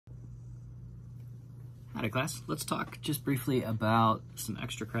Hi class, let's talk just briefly about some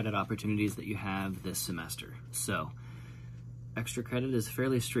extra credit opportunities that you have this semester. So, extra credit is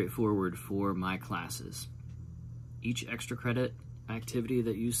fairly straightforward for my classes. Each extra credit activity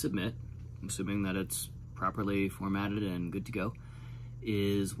that you submit, assuming that it's properly formatted and good to go,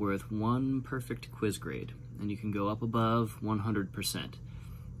 is worth 1 perfect quiz grade, and you can go up above 100%.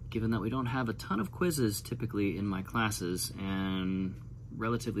 Given that we don't have a ton of quizzes typically in my classes, and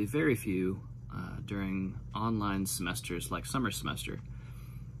relatively very few during online semesters like summer semester,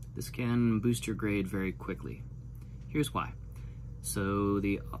 this can boost your grade very quickly. Here's why. So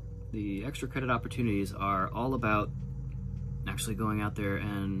the extra credit opportunities are all about actually going out there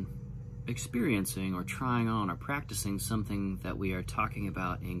and experiencing or trying on or practicing something that we are talking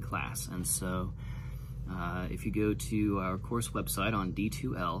about in class. And so if you go to our course website on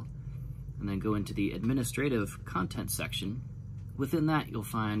D2L and then go into the administrative content section, within that you'll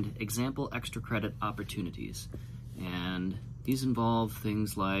find example extra credit opportunities. And these involve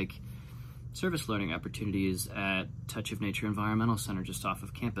things like service learning opportunities at Touch of Nature Environmental Center just off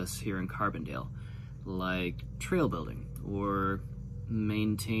of campus here in Carbondale, like trail building or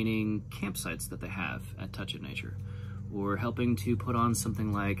maintaining campsites that they have at Touch of Nature, or helping to put on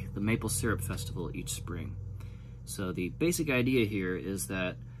something like the Maple Syrup Festival each spring. So the basic idea here is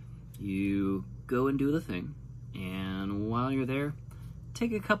that you go and do the thing, and while you're there,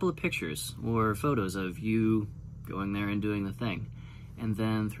 take a couple of pictures or photos of you going there and doing the thing, and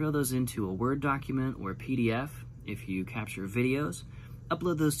then throw those into a Word document or a PDF. If you capture videos,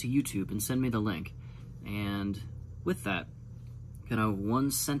 upload those to YouTube and send me the link. And with that, kind of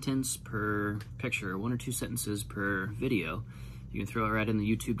 1 sentence per picture, 1 or 2 sentences per video. You can throw it right in the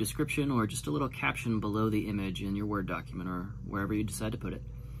YouTube description or just a little caption below the image in your Word document or wherever you decide to put it.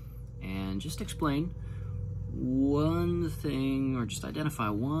 And just explain one thing, or just identify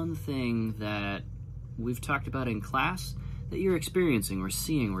one thing that we've talked about in class that you're experiencing or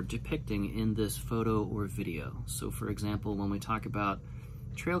seeing or depicting in this photo or video. So for example, when we talk about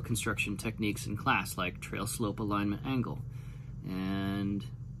trail construction techniques in class, like trail slope alignment angle, and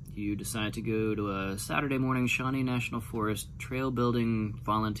you decide to go to a Saturday morning Shawnee National Forest trail building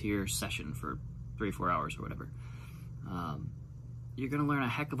volunteer session for 3-4 hours or whatever, you're going to learn a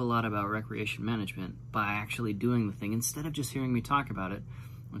heck of a lot about recreation management by actually doing the thing instead of just hearing me talk about it,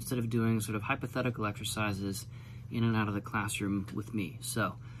 or instead of doing sort of hypothetical exercises in and out of the classroom with me.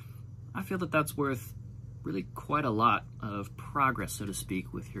 So I feel that that's worth really quite a lot of progress, so to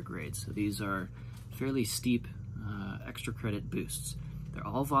speak, with your grades. So these are fairly steep extra credit boosts. They're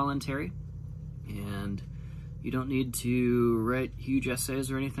all voluntary, and you don't need to write huge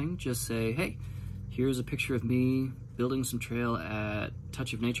essays or anything. Just say, hey, here's a picture of me building some trail at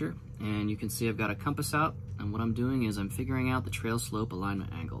Touch of Nature, and you can see I've got a compass out, and what I'm doing is I'm figuring out the trail slope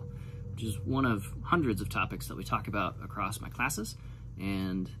alignment angle, which is one of hundreds of topics that we talk about across my classes,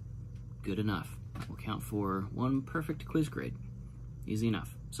 and good enough. Will count for 1 perfect quiz grade. Easy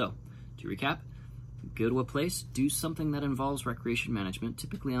enough. So, to recap, go to a place, do something that involves recreation management,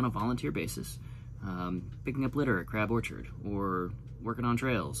 typically on a volunteer basis, picking up litter at Crab Orchard, or working on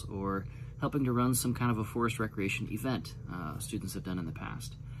trails, or helping to run some kind of a forest recreation event students have done in the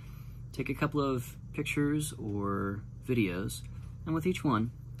past. Take a couple of pictures or videos, and with each one,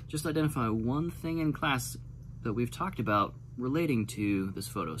 just identify one thing in class that we've talked about relating to this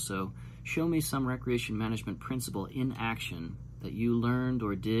photo. So show me some recreation management principle in action that you learned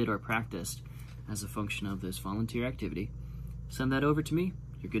or did or practiced as a function of this volunteer activity. Send that over to me,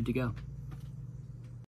 you're good to go.